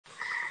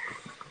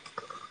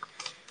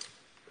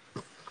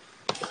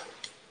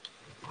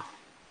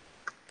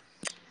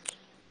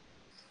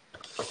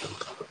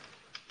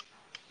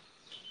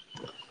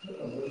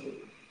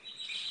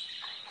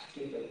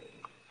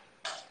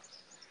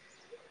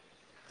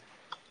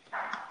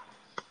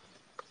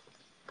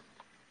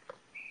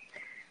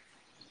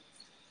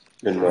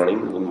Good morning.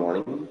 Good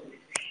morning.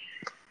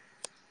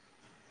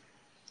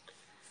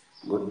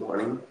 Good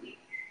morning.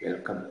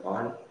 Welcome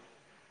all.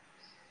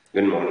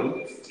 Good morning.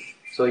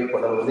 So இப்போ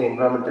நம்ம வந்து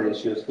environmental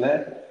issuesல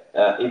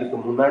இதுக்கு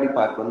முன்னாடி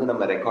பார்ட் வந்து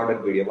நம்ம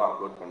ரெக்கார்டட் வீடியோவா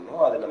அப்லோட்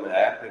பண்ணோம். அது நம்ம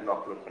ஆப்ல இன்னும்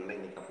அப்லோட் பண்ணல,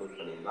 இன்னைக்கு அப்லோட்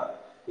பண்ணிடலாம்.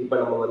 இப்போ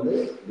நம்ம வந்து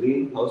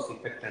green house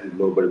effect and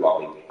global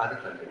warming அது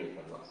கண்டினியூ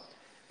பண்ணலாம்.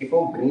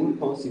 இப்போ green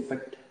house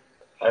effect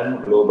and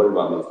global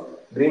warming.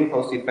 Green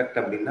house effect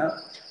அப்படின்னா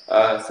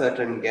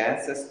சர்டன்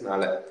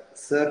கேசஸ்னால,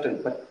 சர்டன்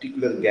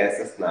பர்டிகுலர்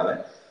கேசஸ்னால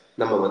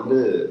நம்ம வந்து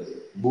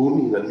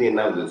பூமி வந்து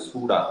என்ன ஆகுது,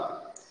 சூடாகுது.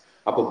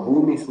 அப்போ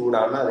பூமி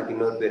சூடானா அதுக்கு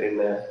இன்னொரு பேர்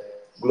என்ன,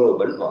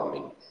 குளோபல்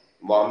வார்மிங்.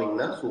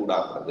 வார்மிங்னா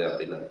சூடாகிறது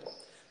அப்படின்னு அர்த்தம்.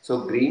 ஸோ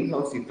கிரீன்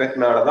ஹவுஸ்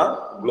இஃபெக்ட்னால தான்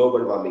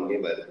குளோபல் வார்மிங்கே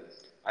வருது.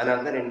 அதனால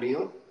தான்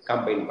ரெண்டையும்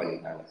கம்பைன்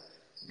பண்ணிட்டாங்க.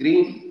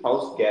 கிரீன்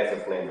ஹவுஸ்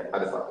கேஸஸ்னா என்ன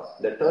அது பார்க்கலாம்.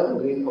 The term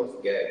greenhouse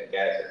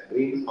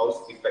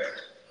effect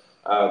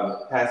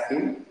has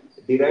been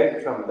derived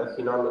from the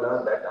phenomena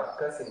that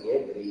occurs in a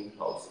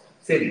greenhouse.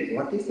 சரி,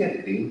 what is a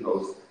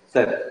greenhouse?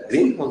 Sir,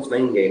 green ஹவுஸ்னா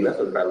இங்க என்ன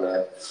சொல்றாங்க,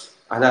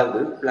 அதாவது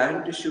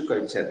பிளான்ட் டிஷ்யூ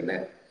கல்ச்சர்ல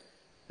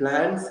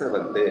பிளான்ட்ஸை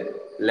வந்து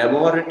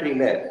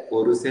லெபார்டரியில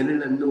ஒரு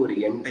செல்லுல இருந்து ஒரு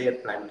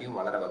என்டையர் பிளான்ட்டையும்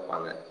வளர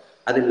வைப்பாங்க.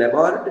 அது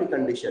லெபார்டரி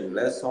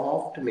கண்டிஷன்ல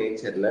சாஃப்ட்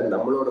நேச்சர்ல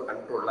நம்மளோட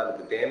கண்ட்ரோல்ல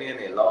அதுக்கு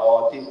தேவையான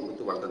எல்லாத்தையும்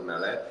கொடுத்து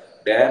வளர்த்ததுனால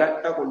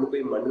டைரக்டா கொண்டு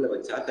போய் மண்ணில்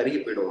வச்சா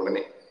கருகி போயிடும்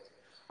உடனே.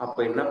 அப்ப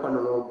என்ன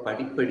பண்ணணும்,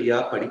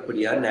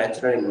 படிப்படியா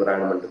நேச்சுரல்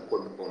என்விரான்மெண்ட்டுக்கு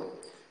கொண்டு போகணும்.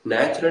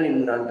 நேச்சுரல்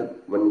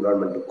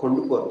என்விரான்மெண்ட்டுக்கு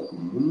கொண்டு போறதுக்கு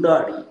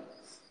முன்னாடி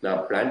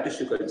நான் பிளான்ட்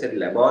டிஷ்யூ கல்ச்சர்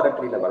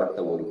லெபார்டரியில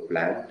வளர்த்த ஒரு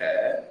பிளான்ட்டை,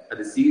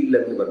 அது சீட்ல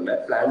இருந்து வரல,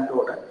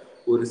 பிளான்ட்டோட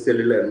ஒரு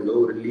செல்லுல இருந்தோ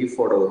ஒரு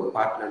லீஃபோட ஒரு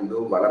பார்ட்ல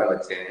இருந்தோ வளர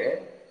வச்சேன்.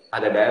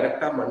 அதை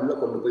டைரக்டா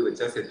மண்ணில் கொண்டு போய்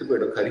வச்சா செத்து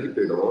போயிடும், கருகி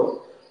போயிடும்.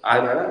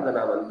 அதனால அதை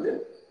நான் வந்து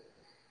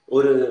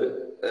ஒரு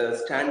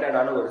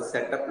ஸ்டாண்டர்டான ஒரு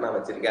செட்டப் நான்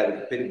வச்சிருக்கேன்.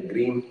 அதுக்கு பேர்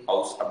கிரீன்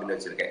ஹவுஸ் அப்படின்னு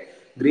வச்சிருக்கேன்.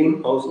 கிரீன்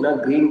ஹவுஸ்னா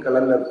கிரீன்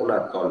கலர்ல இருக்கும்னு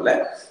அர்த்தம் இல்லை.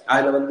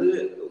 அதுல வந்து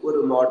ஒரு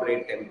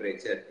மாடரேட்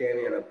டெம்பரேச்சர்,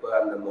 தேவையானப்ப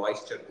அந்த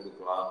மாய்ஸ்சர்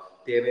கொடுக்கலாம்,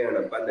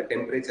 தேவையானப்ப அந்த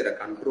டெம்பரேச்சரை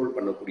கண்ட்ரோல்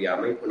பண்ணக்கூடிய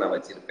அமைப்பு நான்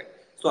வச்சிருப்பேன்.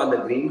 ஸோ அந்த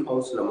கிரீன்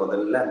ஹவுஸ்ல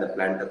முதல்ல அந்த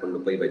பிளான்ட்டை கொண்டு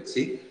போய்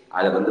வச்சு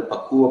அதை வந்து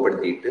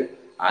பக்குவப்படுத்திட்டு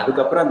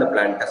அதுக்கப்புறம் அந்த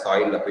பிளான்ட்டை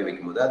சாயில்ல போய்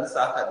வைக்கும்போது அது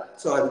சாகாது.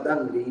 ஸோ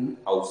அதுதான் கிரீன்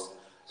ஹவுஸ்.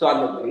 ஸோ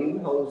அந்த கிரீன்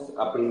ஹவுஸ்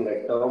அப்படிங்கிற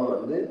டேர்ம்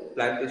வந்து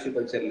பிளான்ட் டிஷ்யூ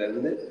கல்ச்சர்ல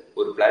இருந்து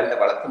ஒரு பிளான்ட்டை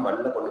வளர்த்து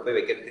மண்ணில் கொண்டு போய்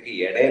வைக்கிறதுக்கு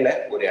இடையில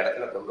ஒரு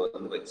இடத்துல கொண்டு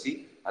வந்து வச்சு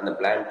அந்த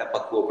பிளான்ட்டை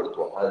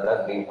பக்குவப்படுத்துவோம்.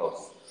 அதுதான் கிரீன்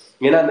ஹவுஸ்.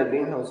 ஏன்னா அந்த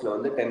கிரீன் ஹவுஸ்ல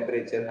வந்து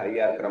டெம்பரேச்சர்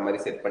ஹையா இருக்கிற மாதிரி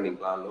செட்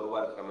பண்ணிக்கலாம், லோவா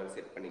இருக்கிற மாதிரி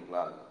செட்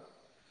பண்ணிக்கலாம்.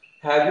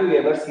 Have you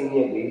ever seen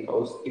a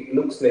greenhouse? It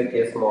looks like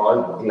a small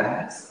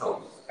glass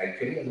house.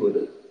 Actually, அது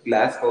ஒரு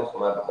glass house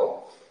மாதிரி இருக்கும்.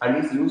 And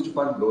is used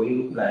for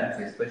growing plants,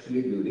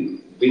 especially during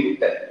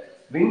winter.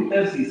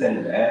 Winter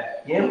சீசன்ல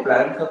ஏன்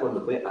பிளான்ட்ஸை கொண்டு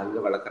போய் அங்க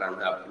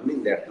வளர்க்குறாங்க அப்படின்னு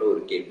இந்த இடத்துல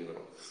ஒரு கேள்வி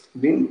வரும்.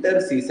 வின்டர்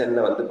சீசன்ல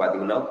வந்து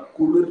பாத்தீங்கன்னா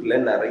குளிர்ல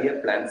நிறைய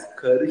பிளான்ட்ஸ்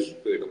கருகி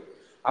போயிடும்.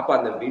 அப்ப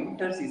அந்த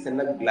வின்டர்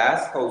சீசன்ல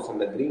கிளாஸ் ஹவுஸ்,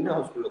 அந்த கிரீன்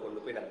ஹவுஸ்குள்ள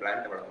கொண்டு போய் நான்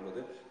பிளான்ட் வளர்க்கும்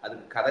போது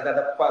அதுக்கு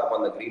கதகதப்பா இருக்கும்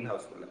அந்த கிரீன்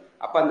ஹவுஸ்குள்ள.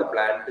 அப்ப அந்த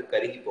பிளான்ட்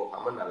கருகி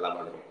போகாம நல்லா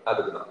வளரும்.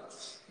 அதுக்குதான்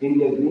in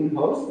the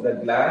greenhouse the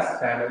glass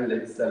panel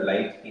lets the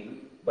light in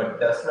but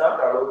does not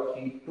allow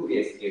heat to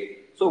escape.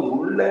 so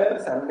உள்ள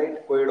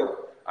சன்லைட் போயிடும்,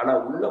 ஆனா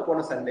உள்ள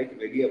போன சன்லைட்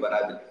வெளியே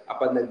வராது.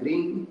 அப்ப அந்த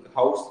கிரீன்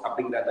ஹவுஸ்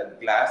அப்படிங்கிற அந்த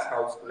கிளாஸ்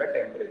ஹவுஸ்க்குள்ள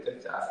டெம்பரேச்சர்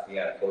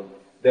ஜாஸ்தியா இருக்கும்.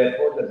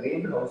 therefore the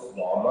greenhouse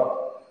warm up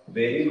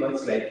very much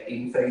like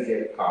inside a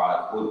car.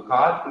 ஒரு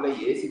காருக்குள்ள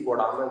ஏசி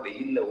போடாம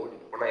வெயில்ல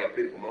ஓட்டிட்டு போனா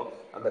எப்படி இருக்குமோ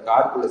அந்த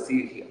காருக்குள்ள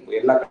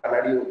எல்லா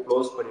கண்ணாடியும்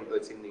க்ளோஸ் பண்ணிட்டு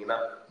வச்சிருந்தீங்கன்னா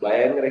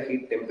பயங்கர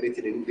ஹீட்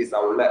டெம்பரேச்சர் இன்க்ரீஸ்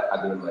ஆகும்ல,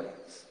 அது மாதிரி.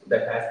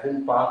 that has been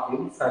parked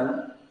in sun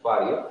for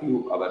a few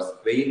hours.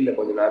 வெயில்ல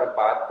கொஞ்ச நேரம்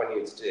பார்க் பண்ணி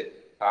வச்சுட்டு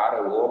காரை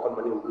ஓபன்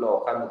பண்ணி உள்ள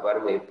உட்காந்து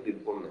பாருங்க எப்படி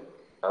இருக்கும்னு.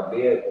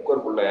 அப்படியே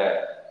குக்கருக்குள்ள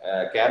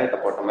கேரட்டை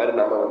போட்ட மாதிரி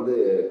நம்ம வந்து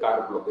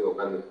காருக்குள்ள போய்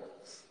உட்காந்துருக்கோம்.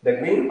 The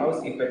greenhouse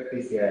effect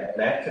is a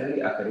naturally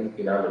occurring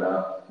phenomena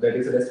that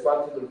is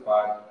responsible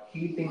for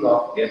heating of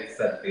Earth's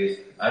surface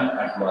and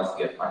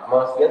atmosphere.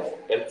 Atmosphere,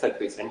 Earth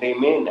surface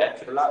ரெண்டையுமே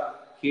நேச்சுரலா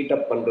ஹீட்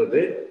அப்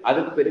பண்றது.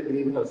 அதுக்கு பேரு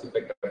கிரீன் ஹவுஸ்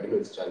எஃபெக்ட்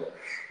அப்படின்னு வச்சுட்டாங்க.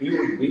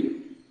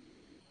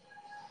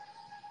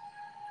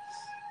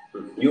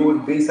 You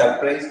would be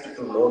surprised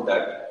to know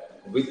that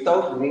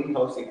without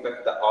greenhouse effect,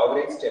 the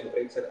average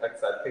temperature at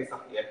surface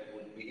of Earth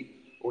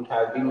would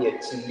have been a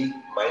chilly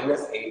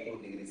 -18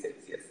 degrees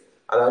Celsius.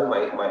 அதாவது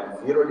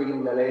 0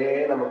 டிகிரினாலே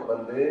நமக்கு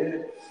வந்து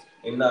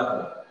என்ன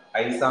ஆகும்,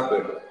 ஐஸா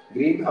போயிடும்.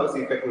 கிரீன் ஹவுஸ்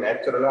எஃபெக்ட்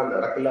நேச்சுரலா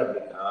நடக்கல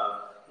அப்படின்னா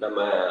நம்ம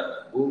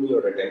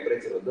பூமியோட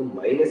டெம்பரேச்சர் வந்து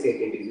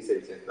 -18 டிகிரி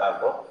செல்சியஸ் தான்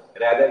இருக்கும்.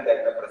 Rather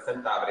than the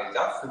present average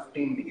of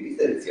 15 degree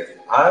Celsius.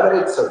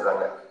 Average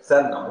சொல்றாங்க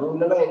சார், நம்ம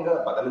ஊர்ல எங்க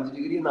 15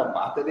 டிகிரி நான்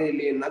பார்த்ததே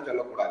இல்லையேன்னா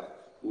சொல்லக்கூடாது.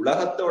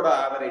 உலகத்தோட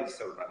ஆவரேஜ்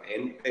சொல்றாங்க,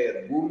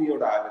 என்டையர்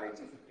பூமியோட average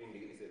 15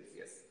 degree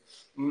Celsius.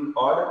 In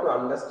order to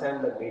understand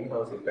the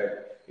greenhouse effect,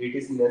 it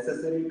is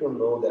necessary to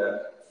know the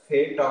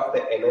fate of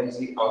the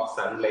energy of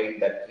sunlight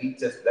that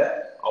reaches the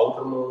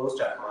outermost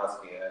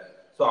atmosphere.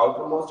 So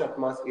outermost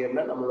atmosphere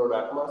na nammaloda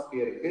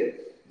atmosphere ku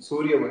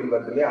சூரிய ஒளி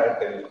வரதுலயே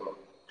அழுத்தம் இருக்கணும்.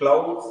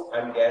 Clouds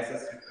and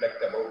gases reflect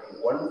about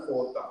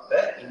 1/4 of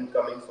the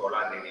incoming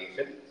solar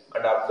radiation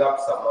and absorb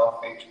some of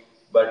it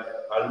but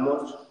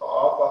almost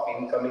half of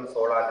incoming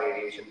solar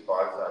radiation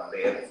falls on the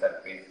Earth's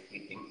surface,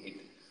 heating it.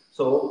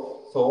 So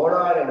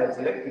solar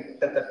energy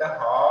கிட்டத்தட்ட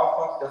half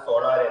of the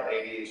solar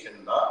radiation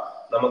தான்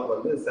நமக்கு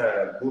வந்து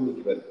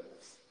பூமிக்கு வருது.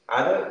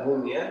 அது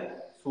பூமியை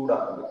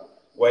சூடாக்குது.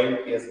 While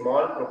a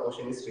small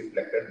proportion is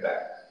reflected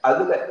back.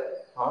 அதுல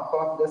half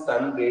of the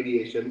sun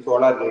radiation,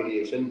 solar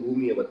radiation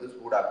பூமியை வந்து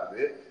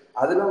சூடாக்குது.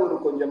 அதுல ஒரு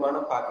கொஞ்சமான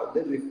பார்ட்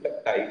வந்து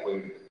ரிஃப்ளெக்ட் ஆகி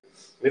போயிடுது.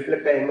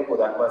 ரிஃப்ளெக்ட் ஆகி எங்க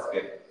போகுது?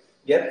 Atmosphere.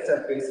 Earth's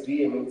surface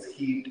re-emits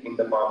heat in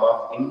the form of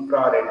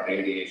infrared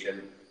radiation,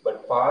 but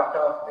part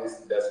of this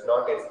does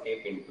not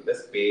escape into the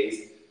space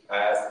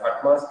as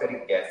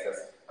atmospheric gases,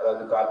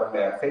 அதாவது carbon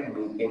di oxide,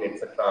 methane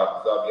etcetera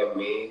absorb a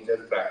major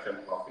fraction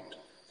of it.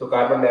 So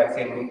carbon di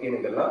oxide, methane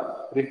இதெல்லாம்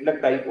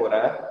reflect ஆகி போற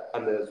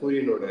அந்த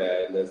சூரியனோட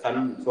இந்த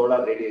Sun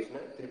solar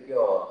ரேடியேஷனை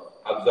திருப்பியும்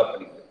absorb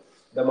பண்ணிக்குது.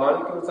 The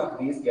molecules of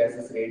these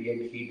gases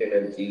radiate heat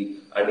energy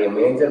and a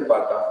major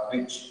part of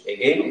which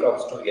again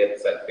comes to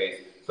Earth's surface.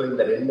 So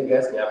இந்த ரெண்டு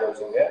case ஞாபகம்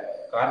வச்சுங்க.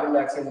 கார்பன் டை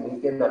ஆக்சைடு,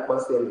 மீத்தேன்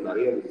அட்மாஸ்பியர்ல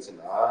நிறைய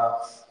இருந்துச்சுன்னா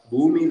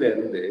பூமியில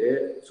இருந்து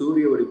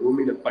சூரிய ஒளி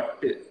பூமியில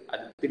பட்டு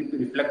அது திருப்பி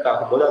ரிஃப்ளெக்ட்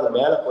ஆகும்போது அது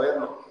மேல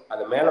போயிடணும்.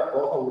 அது மேல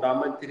போக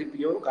விடாம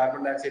திருப்பியும்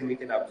carbon di oxide,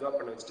 methane absorb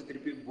பண்ண வச்சுட்டு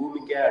திருப்பி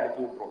பூமிக்கே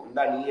அனுப்பி விட்டுரும்.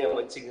 இந்தா நீயே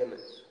வச்சுக்கன்னு.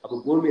 அப்போ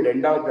பூமி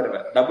ரெண்டாவது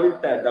தடவை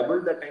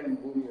டபுள் த டைம்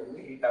பூமி வந்து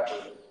ஹீட்டா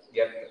போயிடும்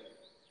earth.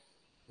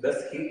 Thus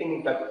heating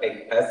it up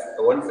as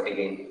once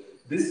again.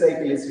 This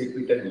cycle is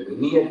repeated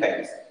many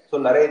times. So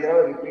நிறைய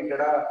தடவை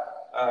ரிப்பீட்டடா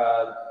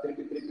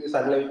திருப்பி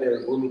சன்லைட்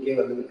பூமிக்கே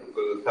வந்துட்டு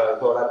இருக்கு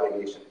solar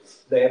radiation.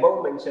 The above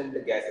mentioned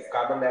gases,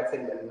 carbon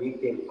dioxide and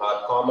methane, are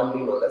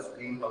commonly known as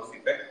greenhouse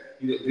effect.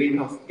 இது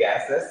greenhouse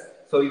gases.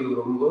 So இது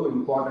ரொம்ப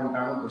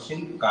இம்பார்ட்டன்டான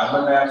கொஸ்டின்.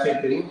 கார்பன் டை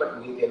ஆக்சைடு தெரியும், பட்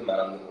மீத்தேன்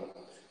மறந்துடும்.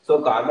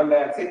 So carbon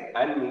dioxide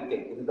and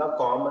methane இதுதான்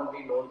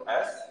commonly known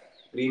as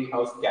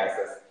greenhouse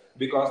gases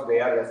because they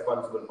are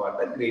responsible for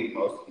the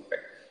greenhouse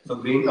effect. So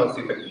greenhouse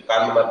effect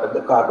காரணமா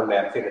இருக்கிறது carbon di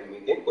oxide and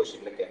methane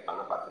கொஸ்டின்ல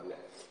கேட்பாங்க பாத்துங்க.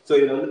 So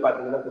இது வந்து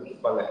பாத்தீங்கன்னா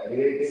கொடுத்திருப்பாங்க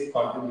relative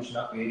contribution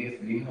of various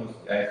greenhouse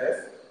gases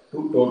to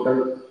total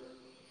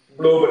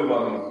global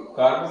warming.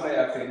 Carbon di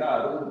oxide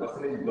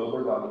 60%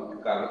 global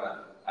warming காரணம்.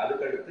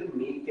 அதுக்கு அடுத்து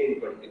மீத்தேன்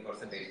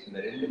 20%. இந்த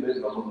ரெண்டுமே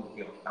ரொம்ப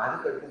முக்கியம்.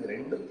 அதுக்கு அடுத்து இந்த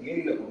ரெண்டு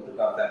தியரியில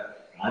கொடுத்திருக்காங்க.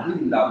 அது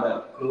இல்லாம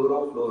chloro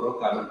fluoro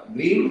carbon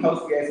green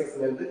house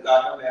கேசஸ்ல இருந்து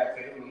carbon di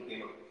oxide,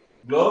 methane.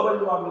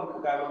 Global வார்மிங்க்கு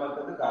காரணமா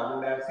இருக்கிறது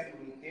carbon di oxide,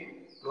 methane,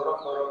 chloro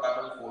fluoro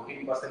carbon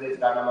 14%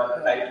 காரணமா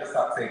இருக்கு. நைட்ரஸ்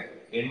ஆக்சைடு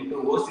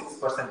N2O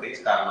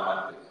 6% காரணமா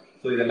இருக்கு.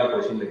 சோ இதெல்லாம்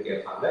क्वेश्चनல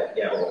கேட்பாங்க.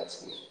 ஞாபகம்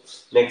வச்சுக்கோங்க.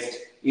 Next,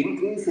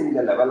 increase in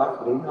the level of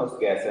greenhouse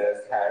gases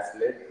has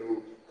led to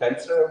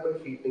considerable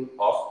heating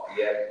of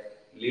earth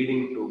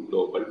leading to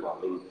global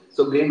warming.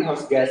 So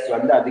greenhouse gas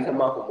வந்து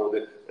அதிகமாகும் போது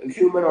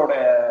ஹியூமனோட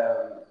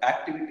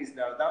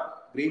ஆக்டிவிட்டிஸ்னால தான்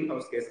கிரீன்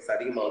ஹவுஸ் கேசஸ்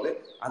அதிகமாகுது.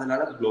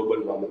 அதனால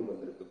குளோபல் வார்மிங்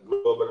வந்திருக்கு.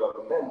 குளோபல்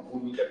வார்மிங்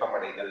பூமி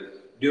வெப்பமடைதல்.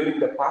 During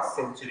the past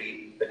century,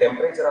 the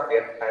temperature of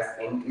Earth has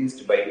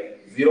increased by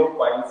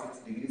 0.6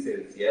 degrees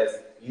Celsius.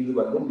 இது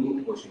வந்து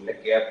நீட் கொஸ்டின்ல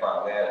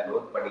கேட்பாங்க.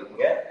 நோட்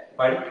பண்ணிக்கங்க.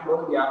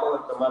 படிக்கும்போது ஞாபகம்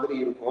இருக்க மாதிரி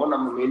இருக்கும்.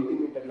 நம்ம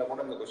சென்டிமீட்டர்ல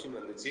கூட இந்த கொஸ்டின்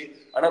வந்துச்சு.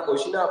 ஆனா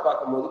கொஸ்டினா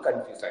பார்க்கும்போது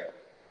கன்ஃபியூஸ் ஆயிடும்.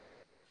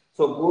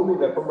 ஸோ பூமி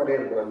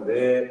வெப்பமடைகிறது வந்து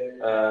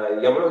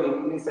எவ்வளவு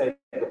இன்க்ரீஸ்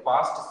ஆயிருக்கு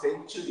பாஸ்ட்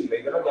செஞ்சுரியில,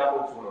 இதெல்லாம் ஞாபகம்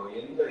வச்சுக்கணும்.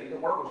 இது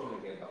கூட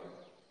கொஸ்டின் கேட்காங்க.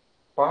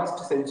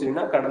 பாஸ்ட்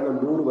செஞ்சுரினா கடந்த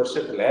 100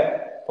 வருஷத்துல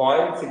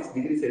 0.6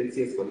 டிகிரி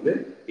செல்சியஸ் வந்து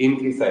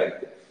இன்க்ரீஸ்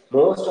ஆயிருக்கு.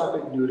 Most of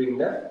it during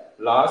the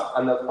last,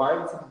 அந்த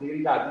 0.6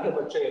 டிகிரில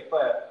அதிகபட்சம் எப்ப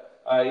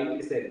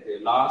இன்க்ரீஸ் ஆயிருக்கு?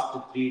 Last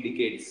 3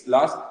 decades.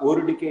 லாஸ்ட்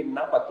ஒரு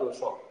டிகேட்னா 10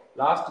 வருஷம்,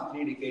 லாஸ்ட்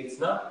 3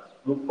 டிகேட்ஸ்னா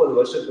 30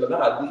 வருஷத்துல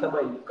தான்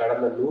அதிகமா.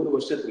 கடந்த 100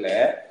 வருஷத்துல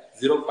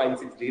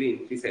 0.6 டிகிரி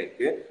இன்க்ரீஸ்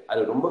ஆயிருக்கு.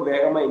 அது ரொம்ப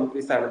வேகமா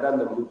இன்க்ரீஸ் ஆனது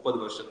அந்த 30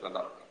 வருஷத்துல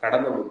தான்,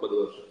 கடந்த 30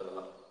 வருஷத்துல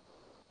தான்.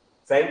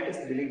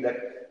 Scientists believe that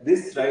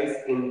this rise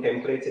in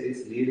temperature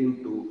is leading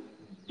to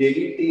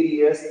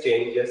deleterious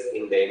changes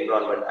in the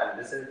environment and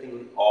resulting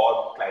in odd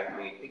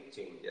climatic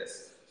changes.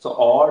 So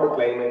odd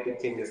climatic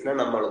changesனா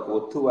நம்மளுக்கு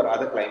ஒத்து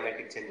வராத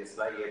climatic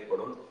changesலாம்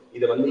ஏற்படும்.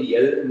 இதை வந்து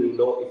எல்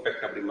நீனோ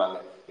எஃபெக்ட் அப்படிம்பாங்க.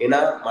 ஏன்னா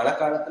மழை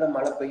காலத்துல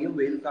மழை பெய்யும்,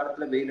 வெயில்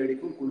காலத்துல வெயில்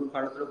அடிக்கும், குளிர்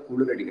காலத்துல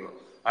குளிர் அடிக்கணும்.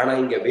 ஆனா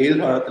இங்க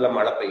வெயில் காலத்துல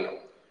மழை பெய்யும்,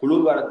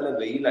 குளிர் காலத்துல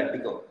வெயில்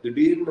அடிக்கும்,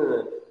 திடீர்னு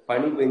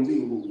பனி பெஞ்சு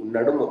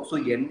நடுங்கும். ஸோ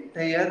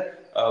என்டையர்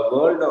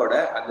வேர்ல்டோட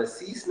அந்த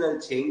சீசனல்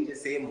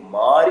சேஞ்சஸே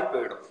மாறி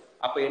போயிடும்.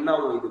 அப்ப என்ன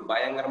ஆகும்? இது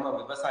பயங்கரமா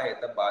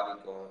விவசாயத்தை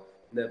பாதிக்கும்.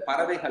 இந்த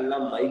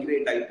பறவைகள்லாம்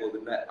மைக்ரேட் ஆகி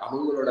போகுதுல்ல,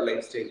 அவங்களோட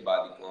லைஃப் ஸ்டைல்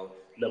பாதிக்கும்.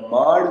 இந்த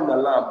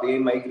மாடுங்கள்லாம் அப்படியே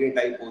மைக்ரேட்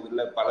ஆகி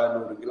போகுதுல்ல, பல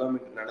 100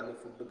 கிலோமீட்டர் நடந்து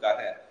ஃபுட்டுக்காக.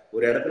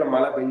 ஒரு இடத்துல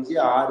மழை பெஞ்சு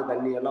ஆறு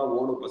தண்ணி எல்லாம்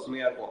ஓடும்,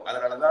 பசுமையா இருக்கும்.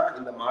 அதனாலதான்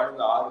இந்த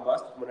மாடுங்க 6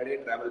 மாசத்துக்கு முன்னாடியே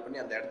டிராவல்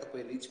பண்ணி அந்த இடத்த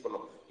போய் ரீச்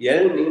பண்ணும்.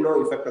 எல் நீனோ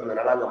எஃபெக்ட்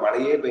இருந்ததுனால அங்க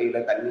மழையே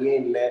பெய்யல, தண்ணியே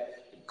இல்லை,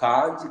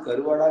 காஞ்சி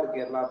கருவாடா இருக்கு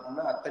எல்லாம்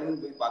அப்படின்னா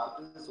அத்தனையும் போய்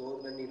பார்த்துட்டு சோறு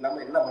தண்ணி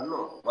இல்லாம என்ன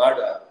பண்ணும்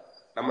மாடு?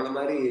 நம்மள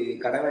மாதிரி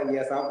கடை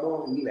வாங்கியா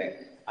சாப்பிடும்? இல்லை,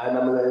 அது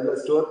நம்ம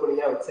ஸ்டோர்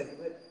பண்ணியா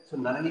வச்சிருக்கு. ஸோ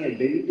நிறைய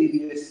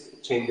டெலிட்டீரியஸ்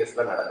சேஞ்சஸ்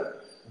தான் நடக்குது.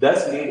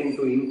 thus leading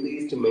to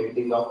increased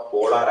melting of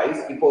polar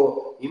ice. இப்போ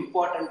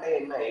இம்பார்ட்டன்ட்டா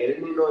என்ன? எல்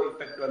நீனோ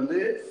எஃபெக்ட் வந்து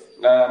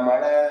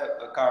மழை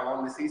காலம்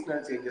இந்த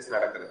சீசனல் சேஞ்சஸ்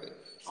நடக்கிறது.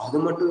 அது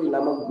மட்டும்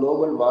இல்லாம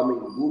குளோபல்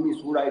வார்மிங், பூமி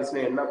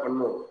சூடாயிடுச்சுன்னா என்ன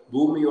பண்ணும்,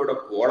 பூமியோட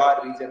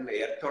போலார் ரீஜன்ல,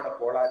 எர்த்தோட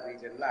போலார்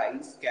ரீஜன்ல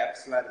ஐஸ்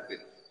கேப்ஸ் எல்லாம் இருக்கு,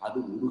 அது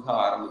உருக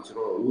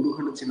ஆரம்பிச்சிடும்.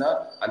 உருகுனுச்சுன்னா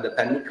அந்த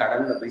தண்ணி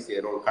கடல்ல போய்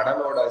சேரும்.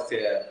 கடலோட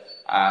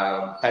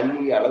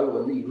தண்ணி அளவு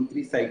வந்து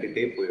இன்க்ரீஸ்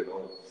ஆகிக்கிட்டே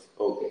போயிடும்.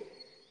 ஓகே,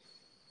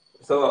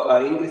 ஸோ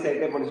இன்க்ரீஸ்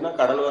ஆகிட்டே போனுச்சுன்னா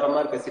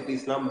கடலோரமா இருக்க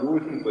சிட்டிஸ்லாம்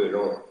மூழ்கி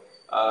போயிடும்.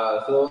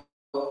 So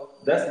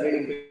thus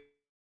leading to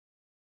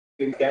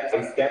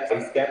ice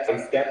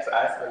caps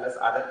as well as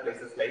other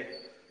places like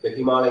the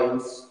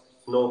Himalayas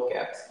snow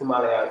caps.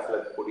 Himalayasல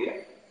இருக்கக்கூடிய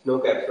snow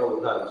caps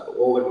உருக ஆரம்பிச்சிடும்.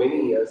 Over many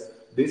years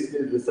this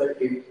will result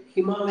in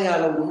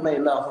ஹிமாலயால உருகுனா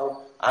என்ன ஆகும்,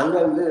 அங்க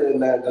வந்து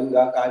இந்த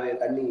கங்கா காவேரி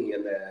தண்ணி,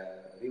 அந்த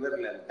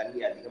ரிவர்ல தண்ணி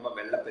அதிகமா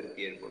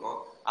வெள்ளப்பெருக்கு ஏற்படும்.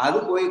 அது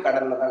போய்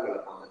கடல்ல தான்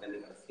கலக்கும் அந்த தண்ணி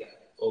கடைசியா.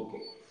 Okay,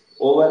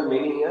 over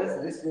many years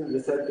this will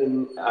result in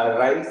a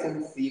rise in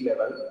sea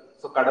level.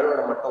 So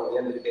கடலோட மட்டம்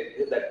உயர்ந்துகிட்டே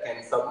இருக்கு. That can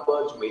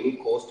submerge many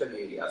coastal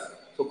areas.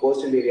 So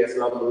coastal areas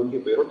எல்லாம் மூழ்கி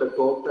போயிடும். The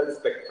total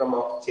spectrum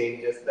of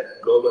changes that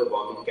global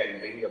warming can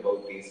bring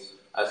about is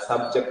a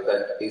subject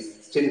that is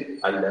still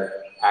under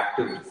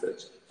active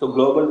research. So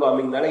global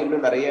warmingனால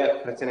இன்னும் நிறைய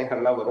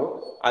பிரச்சனைகள்லாம் வரும்.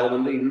 அது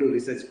வந்து இன்னும்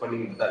ரிசர்ச்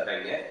பண்ணிட்டு தான்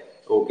இருக்காங்க.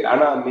 ஓகே,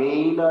 ஆனா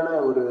மெயினான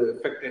ஒரு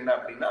எஃபெக்ட் என்ன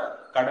அப்படின்னா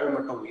கடல்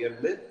மட்டம்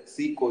உயர்ந்து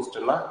சீ கோஸ்ட்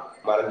எல்லாம்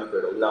மறைஞ்சு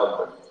போயிடும், இல்லாம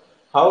போயிடும்.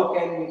 How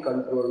can we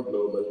control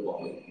global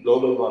warming?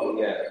 Global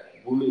warming,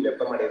 பூமி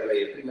வெப்பமடைதலை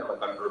எப்படி நம்ம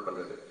கண்ட்ரோல்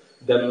பண்றது?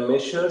 The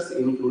measures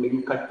including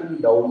cutting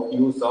down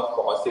use of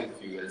fossil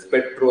fuels,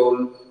 petrol,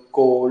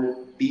 coal,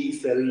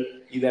 diesel,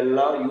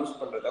 இதெல்லாம் யூஸ்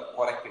பண்றத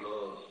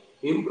குறைக்கணும்.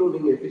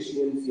 Improving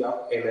efficiency of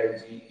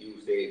energy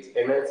usage.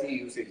 Energy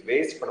usage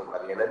waste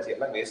பண்ணக்கூடாது, எனர்ஜி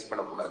எல்லாம் waste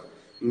பண்ணக்கூடாது.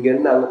 இங்க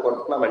இருந்து அங்க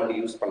போறதுக்குலாம் வண்டி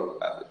யூஸ்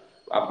பண்ணக்கூடாது.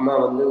 அம்மா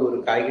வந்து ஒரு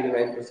காய்கறி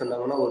வாங்கிட்டு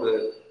சொன்னாங்கன்னா ஒரு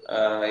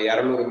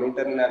 200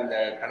 மீட்டர்ல அந்த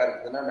கடை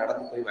இருக்குதுன்னா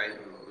நடந்து போய்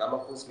வாங்கிட்டு வரணும்.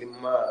 நமக்கும்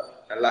ஸ்லிம்மா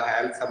நல்லா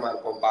ஹேண்ட்ஸமா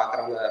இருக்கும்,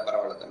 பாக்குறவங்க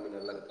பரவாயில்ல தம்பி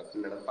நல்லா இருக்கு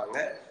அப்படின்னு நினைப்பாங்க.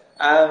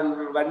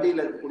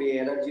 வண்டியில இருக்கக்கூடிய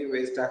எனர்ஜியும்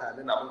வேஸ்ட்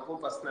ஆகாது,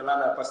 நமக்கும்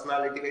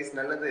பர்சனாலிட்டி வைஸ்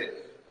நல்லது,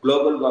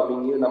 குளோபல்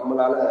வார்மிங்கையும்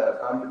நம்மளால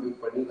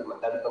கான்ட்ரிபியூட் பண்ணி நம்ம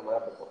தடுத்த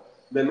மாதிரி இருக்கும்.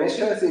 The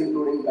measures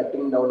including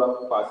cutting down of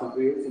fossil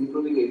fuels,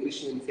 improving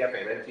efficiency of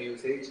energy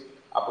usage.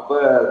 அப்பப்போ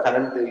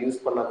கரண்ட்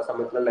யூஸ் பண்ணாத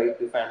சமயத்துல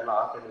லைட் ஃபேன்லாம்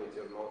ஆஃப் பண்ணி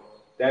வச்சிடணும்,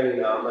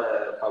 தேவையில்லாம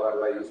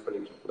பவர்லாம் யூஸ்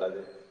பண்ணிட்டு இருக்கக்கூடாது.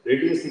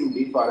 ரெடியூசிங்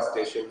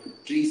டீஃபாரஸ்டேஷன்,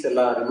 ட்ரீஸ்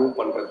எல்லாம் ரிமூவ்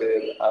பண்றது,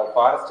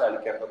 forest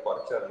அழிக்கிறத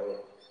குறைச்சிடணும்.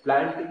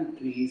 Planting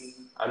trees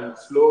and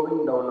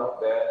slowing down of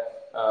the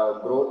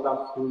growth of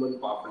human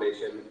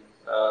population.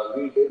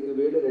 வீட்டுக்கு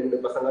வீடு 2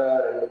 பசங்க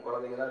 2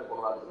 குழந்தைங்க தான்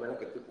இருக்கணும், அதுக்கு மேல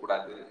கற்றுக்க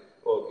கூடாது.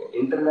 Okay,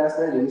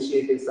 international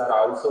initiatives are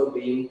also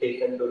being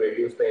taken to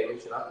reduce the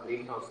emission of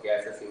greenhouse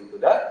gases into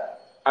the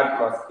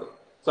atmosphere.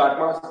 So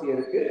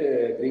அட்மாஸ்பியருக்கு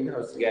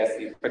greenhouse case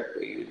effect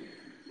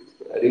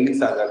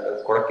release ஆகிறது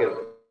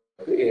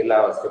குறைக்கிறதுக்கு எல்லா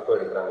ஸ்டெப்பும்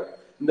எடுக்கிறாங்க.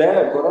 இந்த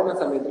கொரோனா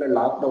சமயத்துல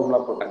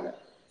லாக்டவுன்லாம் போட்டாங்க.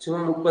 சும்மா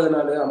 30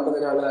 நாள் 50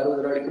 நாள்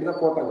 60 நாள்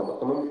இப்படிதான் போட்டாங்க.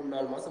 மொத்தமா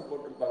 3-4 மாசம்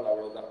போட்டிருப்பாங்க,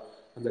 அவ்வளவுதான்.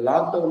 அந்த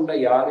லாக்டவுன்ல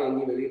யாரும்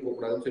எங்கேயும் வெளியே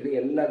போகக்கூடாதுன்னு சொல்லி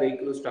எல்லா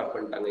வெஹிக்கிளும் ஸ்டாப்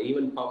பண்ணிட்டாங்க.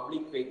 ஈவன்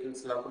பப்ளிக்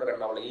வெஹிக்கிள்ஸ் எல்லாம் கூட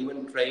ரன் ஆகல.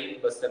 ஈவன் ட்ரெயின்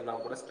பஸ்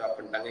எல்லாம் கூட ஸ்டாப்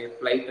பண்ணிட்டாங்க,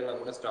 ஃபிளைட்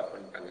எல்லாம் கூட ஸ்டாப்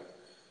பண்ணிட்டாங்க.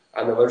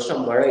 அந்த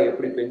வருஷம் மழை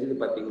எப்படி பெஞ்சது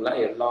பாத்தீங்களா?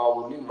 எல்லா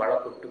ஊர்லயும் மழை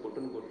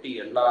கொட்டுன்னு கொட்டி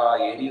எல்லா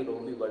ஏரியும்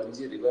ரொம்ப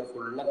வலிஞ்சு ரிவர்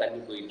ஃபுல்லா தண்ணி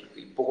போயிட்டு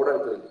இருக்கு. இப்போ கூட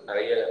இருக்கு,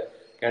 நிறைய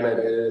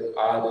கிணறு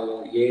ஆறு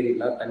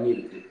ஏரிலாம் தண்ணி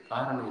இருக்கு.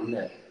 காரணம்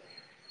என்ன?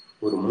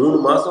 ஒரு 3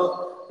 மாசம்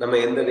நம்ம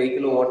எந்த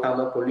வெஹிக்கிளும்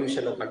ஓட்டாம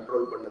பொல்யூஷனை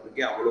கண்ட்ரோல்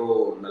பண்ணதுக்கே அவ்வளோ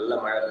நல்ல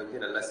மழை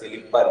பெஞ்சு நல்லா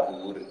செழிப்பா இருக்கு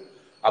ஊரு.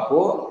 அப்போ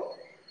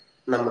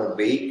நம்ம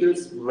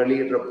வெஹிக்கிள்ஸ்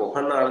வெளியிடுற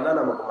புகைனாலதான்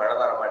நமக்கு மழை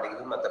வர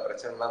மாட்டேங்குது, மற்ற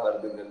பிரச்சனை எல்லாம்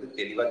வருதுங்கிறது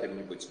தெளிவா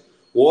தெரிஞ்சு போச்சு.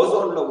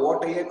 ஓசோன்ல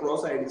ஓட்டையே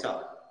க்ளோஸ் ஆயிடுச்சா?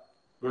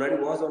 முன்னாடி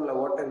ஓசோன்ல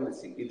ஓட்டை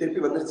இருந்துச்சு, இது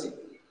திருப்பி வந்துருச்சு.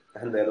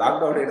 அந்த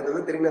லாக்டவுன் எடுத்தது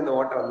திரும்பி அந்த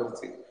ஓட்டை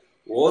வந்துருச்சு.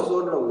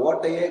 ஓசோன்ல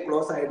ஓட்டையே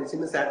க்ளோஸ்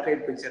ஆயிடுச்சுன்னு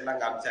சேட்டலைட் பிக்சர்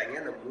எல்லாம் காமிச்சாங்க.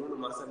 அந்த 3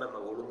 மாசம்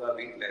நம்ம ஒழுங்கா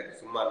வீட்டுல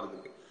சும்மா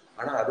இருந்ததுக்கு.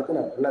 ஆனா அதுக்கு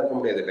நான் அப்படிலாம் இருக்க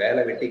முடியாது,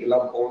 வேலை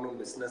வெட்டிக்கெல்லாம் போகணும்,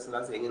 பிசினஸ்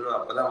எல்லாம் செய்யணும்,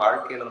 அப்பதான்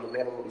வாழ்க்கையில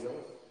முன்னேற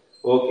முடியும்.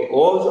 ஓகே,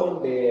 ஓசோன்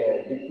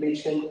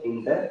டிப்ளீஷன்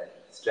இன் த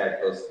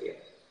stratosphere.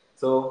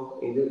 So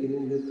இது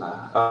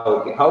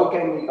okay, how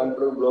can we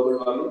control global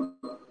warming?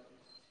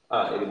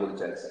 இது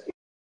முடிச்சாச்சு.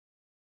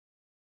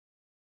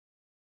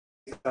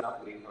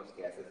 greenhouse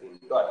gases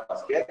into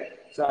atmosphere.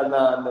 So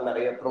அந்த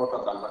நிறைய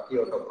புரோட்டோகால்,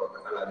 கியோட்டோ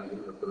புரோட்டோகால், அது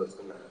இது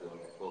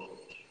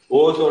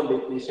ஓசோன்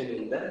டிப்ளீஷன்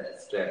இன் த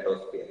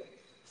stratosphere.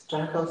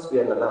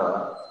 ஸ்ட்ராட்டோஸ்பியர்ல தான்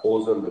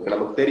ஓசோன் இருக்கு.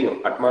 நமக்கு தெரியும்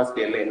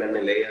அட்மாஸ்பியர்ல என்னென்ன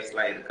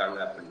லேயர்ஸ்லாம் இருக்காங்க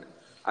அப்படின்னு.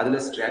 அதுல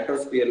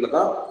ஸ்ட்ராட்டோஸ்பியர்ல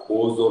தான்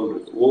ஓசோன்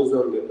இருக்கு.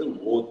 ஓசோன் வந்து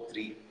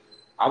O3.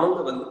 அவங்க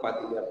வந்து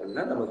பாத்தீங்க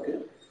அப்படின்னா நமக்கு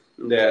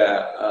இந்த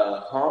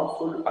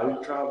ஹார்ம்ஃபுல்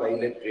அல்ட்ரா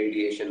வயலட்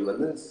ரேடியேஷன்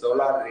வந்து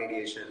சோலார்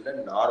ரேடியேஷன்ல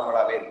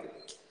நார்மலாவே இருக்கு.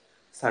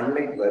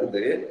 சன்லைட்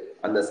வருது,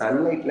 அந்த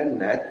சன்லைட்ல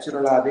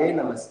நேச்சுரலாவே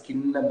நம்ம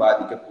ஸ்கின்னை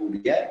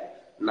பாதிக்கக்கூடிய,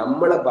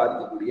 நம்மளை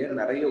பாதிக்கக்கூடிய,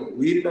 நிறைய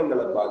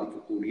உயிரினங்களை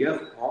பாதிக்கக்கூடிய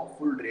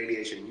ஹார்ம்ஃபுல்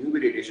ரேடியேஷன், யூவி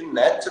ரேடியேஷன்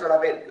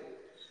நேச்சுரலாவே இருக்கு.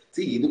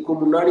 இதுக்கு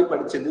முன்னாடி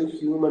படிச்சது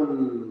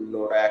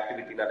ஹியூமனோட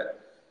ஆக்டிவிட்டினால.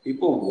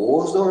 இப்போ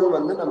ஓசோன்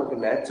வந்து நமக்கு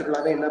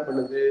நேச்சுரலாவே என்ன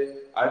பண்ணுது?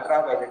 அல்ட்ரா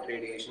வயலட்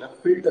ரேடியேஷனை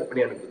ஃபில்டர்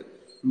பண்ணி அனுப்புது.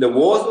 இந்த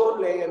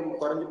ஓசோன் லேயர்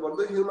குறைஞ்சு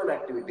போறது ஹியூமன்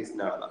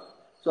ஆக்டிவிட்டிஸ்னாலதான்.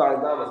 ஸோ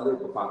அதுதான் வந்து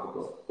இப்போ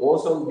பார்த்துக்கணும்.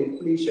 ஓசோன்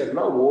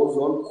டிப்ளீஷன்னா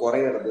ஓசோன்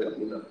குறையிறது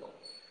அப்படின்னு அர்த்தம்.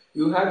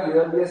 You have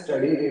earlier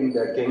studied in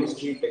the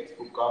chemistry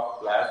textbook of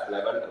class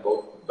 11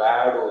 about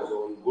bad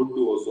ozone, good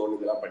ozone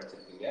இதெல்லாம்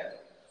படிச்சிருக்கீங்க.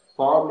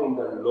 Formed in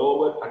the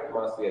lower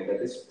atmosphere,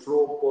 that is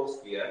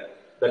troposphere,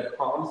 that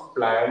harms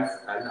plants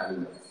and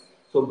animals.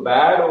 So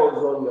bad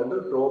ozone வந்து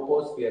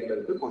troposphere ல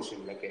இருக்கு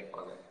क्वेश्चनல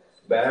கேட்பாங்க.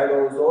 Bad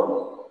ozone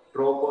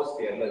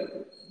troposphere ல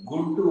இருக்கு.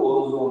 Good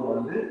ozone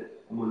வந்து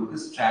உங்களுக்கு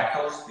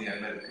stratosphere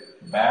ல இருக்கு.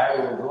 Bad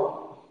ozone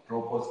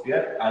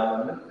troposphere அது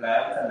வந்து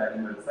plants and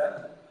animals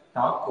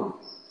தாக்கும்.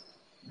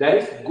 There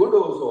is good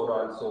ozone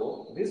also.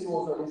 This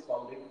ozone is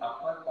found in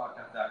upper part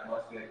of the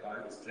atmosphere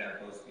called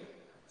stratosphere.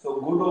 So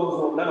good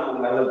ozone na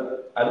namakku nalladhu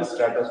adu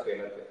stratosphere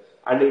irukku,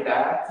 and it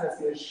acts as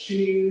a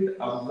shield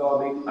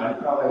absorbing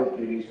ultraviolet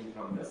radiation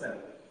from the sun.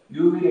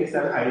 UV rays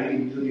are highly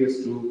injurious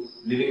to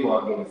living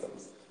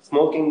organisms.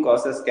 Smoking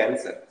causes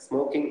cancer.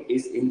 Smoking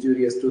is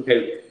injurious to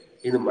health.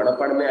 இது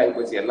மனப்பாடமே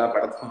ஆயிப்போச்சு எல்லா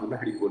படத்துக்கு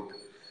முன்னாடி போட்டு.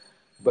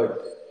 But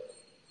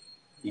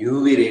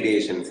UV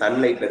radiation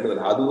சன்லைட்ல இருந்து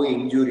வருது, அதுவும்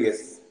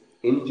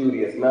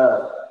இன்ஜூரியஸ்னா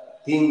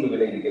தீங்கு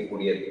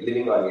விளைவிக்கக்கூடியது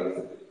living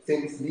organism.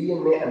 Since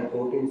DNA and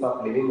proteins of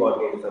living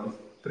organisms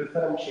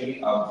preferentially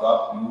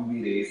absorb UV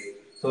rays,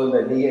 so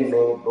the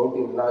DNA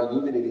proteinலாம்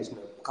UV radiation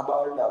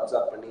கபால்னு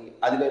absorb பண்ணி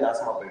அதுவே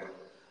நாசமா போயிடும்.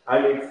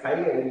 And its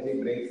high energy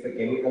breaks the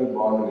chemical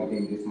bond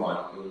between these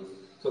molecules,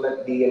 so that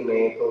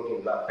DNA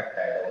proteinலாம் affect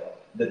ஆயிடும்.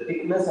 The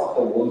thickness of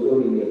the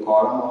ozone in a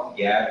column of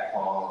gas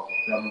formed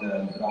from the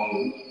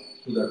ground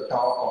to the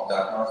top of the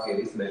atmosphere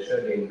is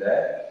measured in the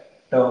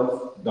terms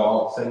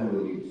Dobson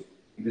units.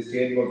 இது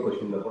state board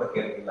क्वेश्चनல கூட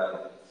கேட்டிருந்தாங்க.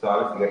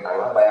 Zoology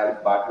கேட்டாங்க, biology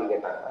botany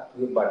கேட்டாங்க,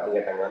 pure botany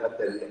கேட்டாங்கன்னா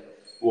தெரியல.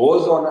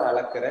 ஓசோனை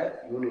அளக்கிற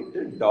unit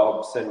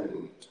Dobson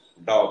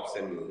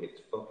unit.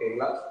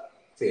 ஓகேங்களா?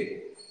 சரி,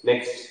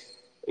 next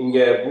இங்க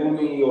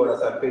பூமியோட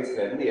சர்ஃபேஸ்ல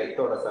இருந்து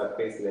எர்த்தோட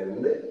சர்ஃபேஸ்ல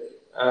இருந்து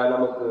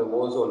நமக்கு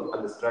ஓசோன்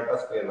அந்த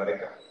ஸ்ட்ராட்டோஸ்பியர்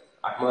வரைக்கும்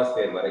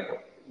அட்மாஸ்பியர்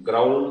வரைக்கும்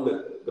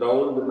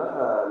கிரவுண்டுனா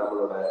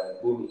நம்மளோட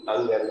பூமி,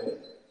 அங்க இருந்து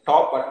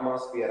டாப்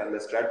அட்மாஸ்பியர் அந்த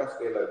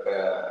ஸ்ட்ராட்டோஸ்பியர்ல இருக்க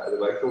அது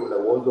வரைக்கும் உள்ள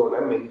ஓசோனை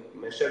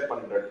மெஷர்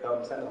பண்ற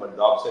டேர்ம்ஸை நம்ம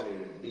டாப்சன்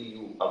யூனிட்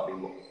டியூ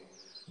அப்படிங்கும்.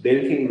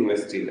 டெல்லி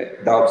யூனிவர்சிட்டியில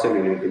Dobson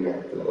unit.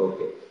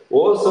 Okay.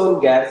 Ozone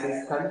gas is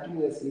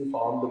continuously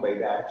formed by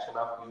the action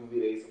of UV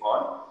rays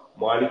on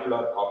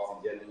molecular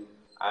oxygen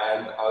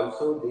and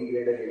also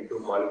degraded into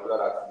molecular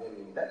oxygen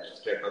in the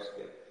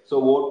stratosphere. So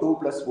O2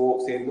 plus O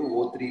சேர்ந்து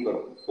O3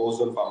 வரும்,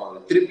 ozone form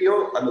ஆகுது.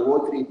 திருப்பியும் அந்த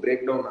O3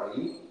 break down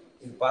ஆகி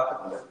இது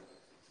பார்த்துக்கோங்க,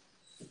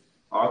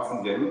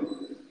 oxygen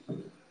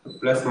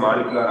plus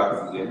molecular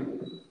oxygen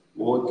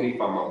O3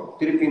 form ஆகும்.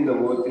 திருப்பி இந்த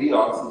O3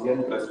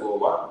 ஆக்சிஜன் பிளஸ்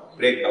ஓவா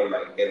பிரேக் டவுன்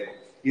ஆகிட்டே இருக்கும்.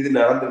 இது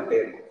நடந்துகிட்டே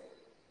இருக்கும்.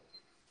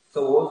 So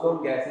ozone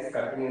gas is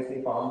continuously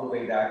formed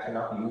by the action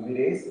of UV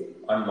rays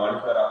on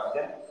molecular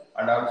oxygen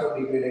and also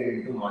degraded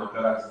into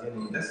molecular oxygen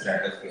in the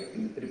stratosphere.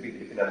 இது திருப்பி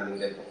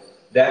நடந்துகிட்டே இருக்கும்.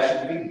 There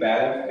should be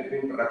balance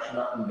between production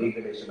and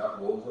degradation of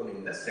ozone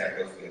in the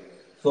stratosphere.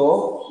 So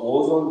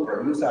ozone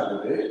produce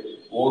ஆகுது,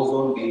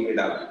 ozone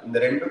degrade ஆகுது. இந்த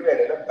ரெண்டுக்கும்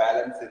இடையில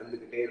balance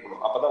இருந்துகிட்டே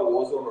இருக்கணும். அப்பதான்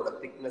ஓசோனோட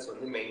thickness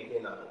வந்து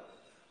மெயின்டைன் ஆகும்.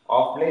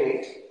 Of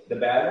late, the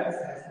balance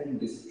has been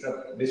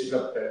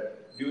disrupted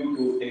due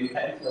to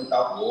enhancement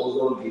of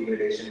ozone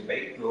degradation by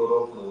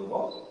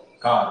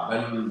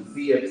chlorofluorocarbon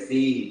 (CFC).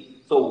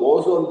 So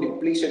ozone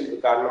depletion க்கு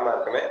காரணமா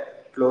இருக்கவே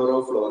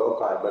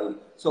chlorofluorocarbon.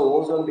 So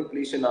ozone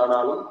depletion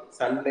ஆனாலும்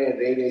சன்லே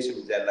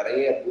ரேடியேஷன்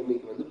நிறைய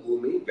பூமிக்கு வந்து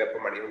பூமி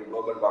வெப்பமடையும்,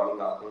 குளோபல்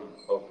வார்மிங் ஆகும்.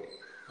 ஓகே,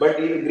 பட்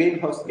இது கிரீன்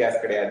ஹவுஸ் கேஸ்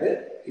கிடையாது,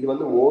 இது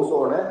வந்து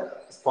ஓசோனை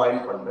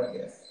ஸ்பாயில் பண்ற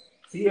case.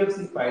 CFC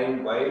find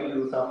wide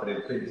use of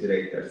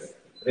refrigerants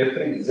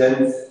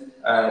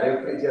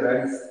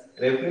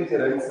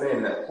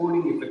என்ன,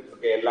 கூலிங் எஃபெக்ட்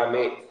இருக்கு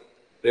எல்லாமே.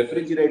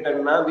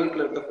 ரெஃப்ரிஜிரேட்டர்னா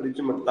வீட்டில் இருக்க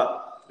ஃப்ரிட்ஜ் மட்டும் தான்.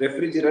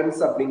 ரெஃப்ரிஜரன்ஸ்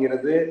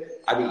அப்படிங்கிறது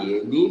அது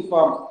எனி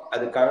ஃபார்ம்,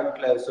 அது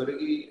கரண்ட்ல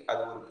சொருகி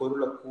அது ஒரு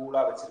பொருளை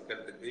கூலா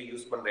வச்சிருக்கிறதுக்கு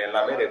யூஸ் பண்ற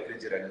எல்லாமே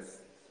ரெஃப்ரிஜரன்ஸ்.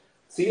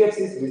 CFC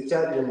is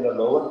discharged in the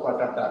lower part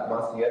of the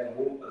atmosphere.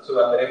 So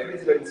அந்த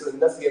ரெஃப்ரிஜரன்ஸ்ல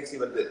இருந்தா CFC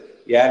வருது.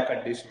 ஏர்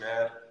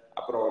கண்டிஷனர்,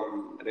 அப்புறம்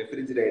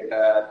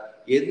ரெஃப்ரிஜிரேட்டர்,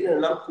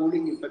 எதுலாம்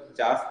கூலிங் எஃபெக்ட்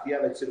ஜாஸ்தியா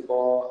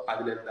வச்சிருக்கோம்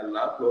அதுல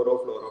இருந்தெல்லாம்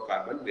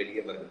குளோரோஃப்ளோரோகார்பன்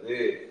வெளியே வருது.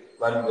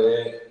 வந்து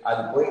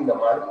அது போய் இந்த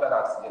மாலிகுலர்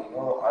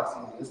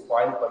ஆக்சிஜனையும்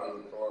ஸ்பாயில்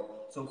பண்ணிருக்கோம்.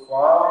 ஸோ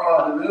ஃபார்ம்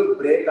ஆகுது,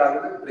 பிரேக்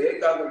ஆகுது,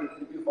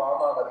 திருப்பி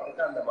ஃபார்ம்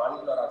ஆகிறதுக்கு அந்த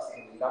மாலிகுலர்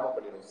ஆக்சிஜன் இல்லாம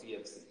பண்ணிடும்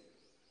CFC.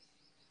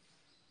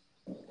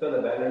 So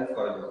the balance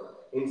corridor.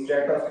 In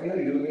stratosphere,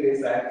 UV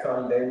rays acts on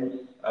them,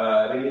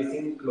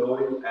 releasing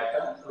chlorine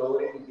atom.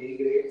 Chlorine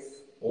degrades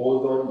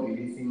ozone,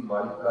 releasing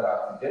molecular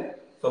oxygen.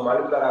 So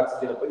molecular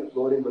oxygen போய்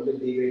chlorine வந்து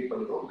degrade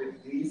பண்ணிடும். With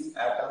these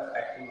atoms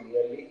acting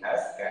nearly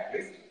as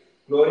catalyst,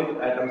 chlorine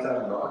atoms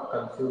are not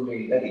consumed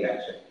in the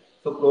reaction.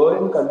 So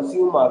chlorine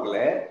consume ஆகல,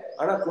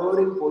 ஆனா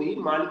chlorine போய்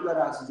molecular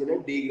oxygen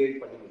degrade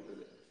பண்ணி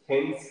விட்டுது.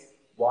 Hence,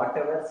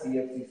 whatever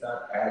CFCs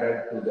are added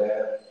to the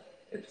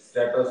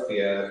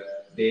stratosphere,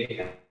 they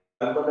have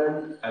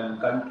permanent and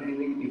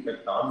continuing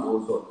effect on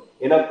ozone.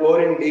 ஏன்னா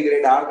chlorine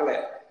degrade ஆகல,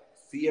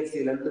 CFC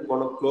ல இருந்து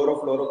போன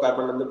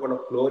குளோரோஃப்ளோரோகார்பன்ல இருந்து போன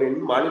குளோரின்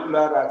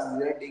மாலிகுலர்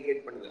ஆக்சிஜனை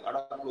டிகிரேட் பண்ணுது, ஆனா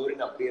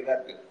குளோரின் அப்படியே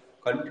தான் இருக்கு.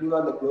 கண்டினியூவா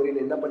அந்த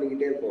குளோரின் என்ன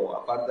பண்ணிக்கிட்டே இருக்கும்,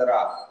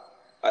 ஃபர்தரா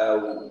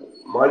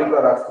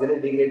மாலிகுலர் ஆக்சிஜனை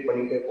டிகிரேட்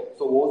பண்ணிக்கிட்டே இருக்கும்.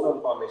 ஸோ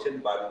ஓசோன் ஃபார்மேஷன்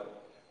பாதிக்கும்.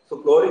 So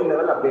chlorine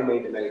level அப்படியே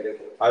மெயின்டைன் ஆகிட்டே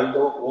இருக்கும்.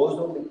 Although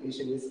ozone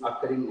depletion is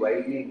occurring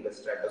widely in the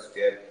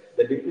stratosphere,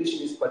 the depletion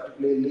is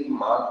particularly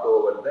marked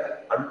over the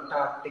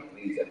Antarctic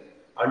region.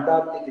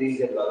 Antarctic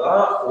region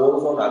தான்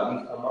ஓசோன்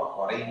அதிகமாக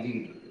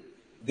குறைஞ்சிட்டு இருக்கு.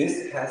 This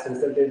has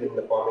resulted in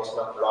the formation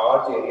of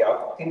large area of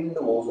thinned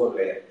ozone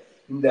layer.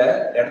 இந்த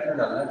இடத்துல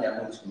நல்லா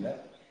ஞாபகம் வச்சுக்கோங்க,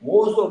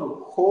 ozone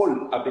whole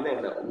அப்படின்னா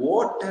என்ன,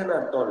 ஓட்டன்னு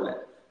அர்த்தம் இல்லை.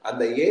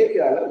 அந்த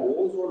ஏரியால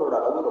ஓசோனோட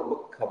அளவு ரொம்ப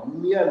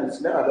கம்மியா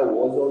இருந்துச்சுன்னா அதை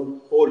ஓசோன்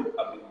ஹோல்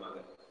அப்படிம்பாங்க.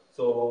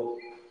 ஸோ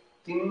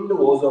தின்டு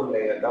ஓசோன்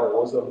லேயர் தான்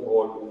ஓசோன்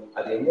ஹோல்.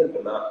 அது எங்க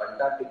இருக்குன்னா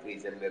அண்டார்டிக்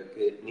ரீஜன்ல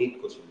இருக்கு. நீட்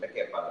கொஸ்டின்ல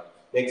கேட்பாங்க.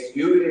 Next,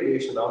 UV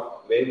radiation of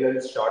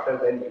wavelength shorter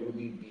then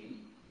UVB.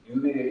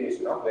 UV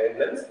radiation of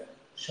wavelength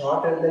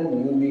shorter then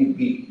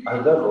UVB,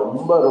 அதுதான்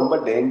ரொம்ப ரொம்ப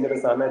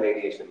டேஞ்சரஸான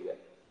radiation.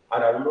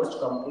 Are almost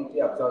completely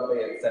absorbed by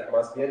Earth's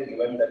atmosphere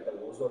given that the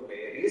ozone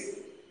layer is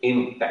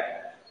intact.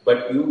 But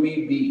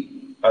UVB,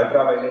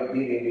 ultraviolet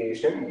B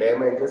radiation,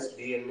 damages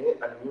DNA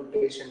and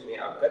mutation may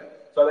occur.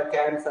 So the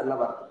cancer la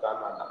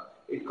varthukana.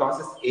 It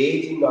causes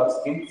aging of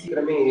skin.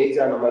 சீக்கிரமே age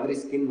ஆன மாதிரி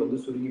skin வந்து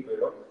சுருங்கி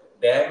போயிடும்.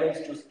 Damage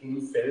to skin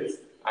cells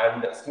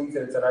and skin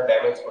cells எல்லாம்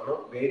damage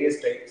பண்ணும். Various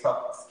types of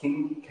skin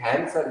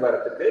cancer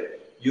வரதுக்கு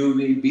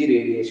UVB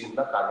radiation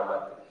தான் காரணமா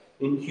இருக்கு.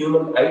 In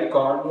human eye,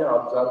 cornea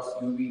absorbs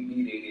UVB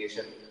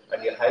radiation,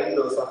 and a high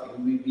dose of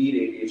UVB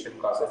radiation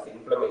causes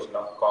inflammation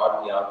of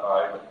cornea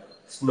called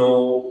snow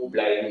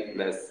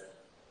blindness,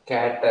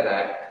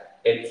 cataract,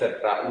 etc.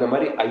 இந்த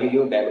மாதிரி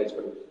ஐயோ damage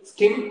பண்ணும்.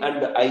 Skin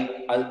and I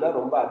அதுதான்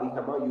ரொம்ப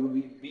அதிகமா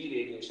UVB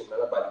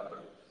ரேடியேஷனால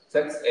பாதிக்கப்படும்.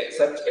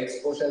 Such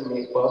exposure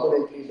may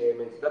permanently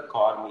damage the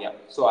cornea.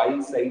 So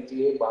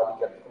eyesight-ஏ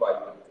பாதிக்கிறதுக்கு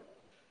வாய்ப்பு இருக்கு.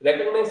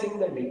 Recognizing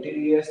the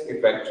deleterious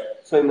effect,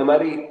 so இந்த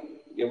மாதிரி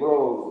எவ்வளோ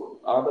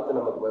ஆபத்து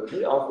நமக்கு வருது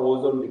of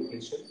ozone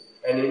depletion,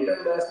 an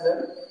international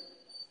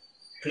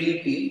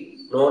treaty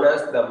known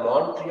as the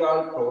Montreal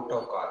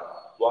Protocol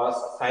was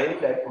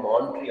signed at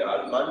Montreal.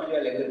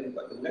 Montreal எங்க இருக்கு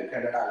பார்த்தீங்கன்னா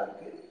கனடால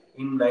இருக்கு.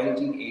 In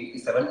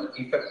 1987,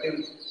 effective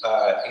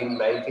in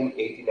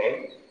 1989.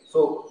 So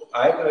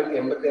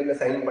 1987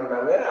 sign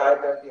பண்ணாங்க,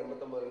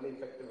 1989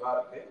 effective-ஆ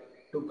இருக்கு.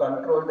 To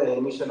control the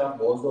emission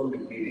of ozone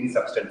depleting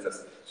substances.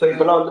 So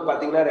இப்போலாம் வந்து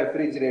பார்த்தீங்கன்னா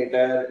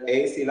ரெஃப்ரிஜிரேட்டர்,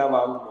 ஏசிலாம்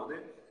வாங்கும்போது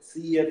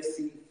CFC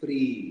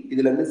free,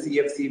 இதுல இருந்து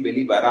CFC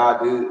வெளி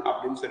வராது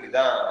அப்படின்னு சொல்லி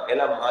தான்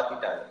எல்லாம்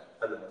மாத்திட்டாங்க.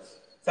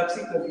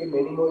 Subsequently,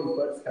 many more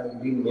efforts have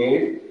been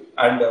made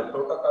and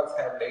protocols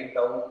have laid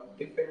down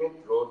definite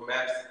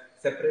roadmaps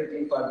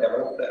separately for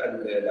developed and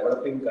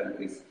developing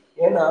countries.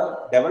 ஏன்னா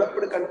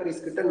டெவலப்டு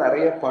கண்ட்ரிஸ் கிட்ட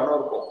நிறைய பணம்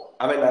இருக்கும்,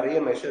 அவன் நிறைய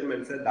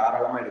மெஷர்மெண்ட்ஸை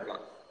தாராளமா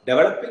எடுக்கலாம்.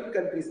 டெவலப்பிங்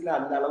கண்ட்ரீஸ்ல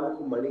அந்த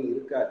அளவுக்கு மணி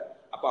இருக்காது.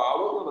 அப்ப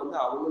அவங்க வந்து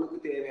அவங்களுக்கு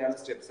தேவையான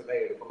ஸ்டெப்ஸ்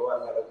தான் எடுக்கணும்,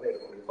 அந்த அளவுக்கு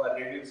எடுக்கணும். For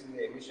reducing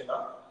the emission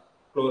of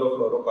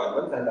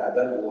chlorofluorocarbons and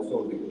other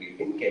ozone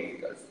depleting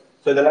chemicals.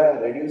 So இதெல்லாம்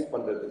ரெடியூஸ்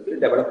பண்றதுக்கு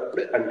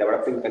டெவலப்டு அண்ட்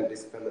டெவலப்பிங்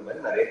கண்ட்ரிஸ்க்கு அந்த மாதிரி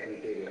நிறைய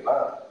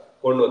கிரைட்டீரியெல்லாம்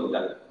கொண்டு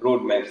வந்துட்டாங்க.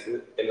 ரோட் மேப்ஸ்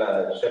எல்லாம்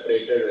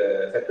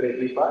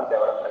separately for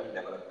develop and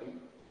developing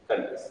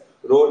countries.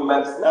 Road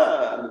மேப்ஸ்னா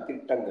அந்த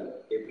திட்டங்கள்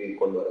எப்படி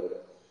கொண்டு வருது.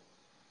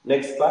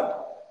 Next part,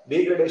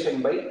 degradation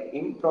by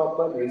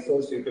improper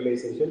resource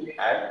utilization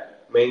and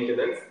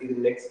maintenance. இது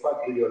நெக்ஸ்ட்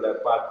பார்ட் வீடியோல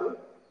பார்த்து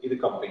இது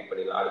கம்ப்ளீட்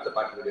பண்ணிடலாம். அடுத்த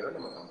பார்ட் வீடியோல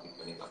நம்ம கம்ப்ளீட்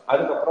பண்ணிடலாம்.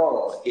 அதுக்கப்புறம்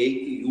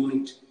 8th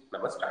யூனிட்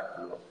நம்ம ஸ்டார்ட்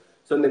பண்ணுவோம்.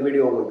 ஸோ இந்த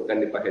வீடியோ உங்களுக்கு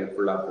கண்டிப்பாக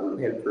ஹெல்ப்ஃபுல்லாக இருக்கும்.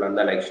 ஹெல்ப்ஃபுல்லாக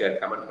இருந்தால் லைக், ஷேர்,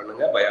 கமெண்ட்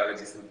பண்ணுங்க.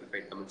 பயாலஜி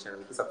சிம்பிளிஃபைட் தமிழ்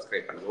சேனலுக்கு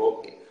சப்ஸ்கிரைப் பண்ணுங்க.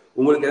 ஓகே,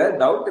 உங்களுக்கு ஏதாவது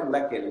டவுட்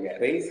இருந்தால் கேளுங்க.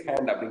 ரைஸ்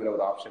ஹேண்ட் அப்படிங்கிற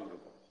ஒரு ஆப்ஷன்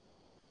இருக்கும்.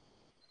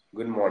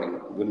 Good morning,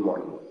 good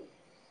morning.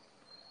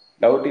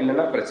 Doubt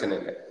இல்லைன்னா பிரச்சனை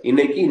இல்லை.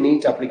 இன்னைக்கு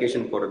நீட்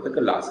அப்ளிகேஷன்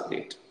போடுறதுக்கு last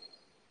date.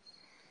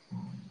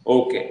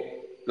 Okay,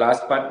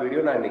 last part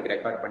video நான் இன்னைக்கு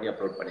ரெக்கார்ட் பண்ணி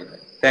அப்லோட்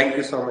பண்ணிடுறேன்.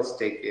 Thank you so much.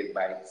 Take care.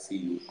 By. C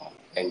you all.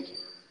 Thank you.